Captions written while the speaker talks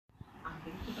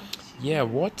Yeah,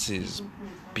 what is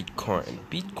Bitcoin?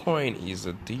 Bitcoin is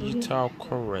a digital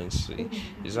currency.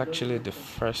 It's actually the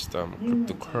first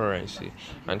cryptocurrency,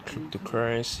 and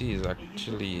cryptocurrency is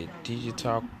actually a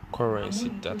digital currency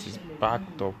that is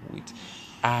backed up with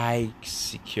high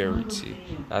security.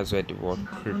 That's where the word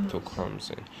crypto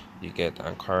comes in. You get,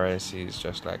 and currency is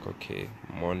just like okay,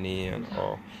 money and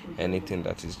all anything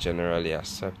that is generally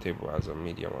acceptable as a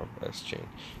medium of exchange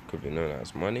could be known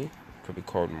as money, could be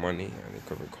called money, and it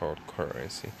could be called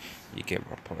currency. You get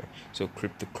my point. So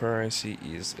cryptocurrency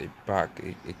is a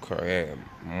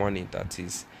money that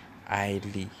is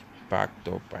highly backed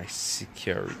up by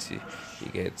security.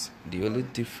 You get, the only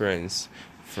difference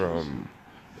from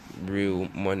real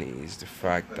money is the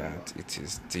fact that it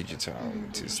is digital,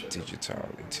 it is digital,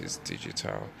 it is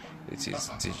digital, it is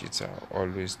digital,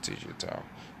 always digital,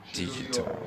 digital.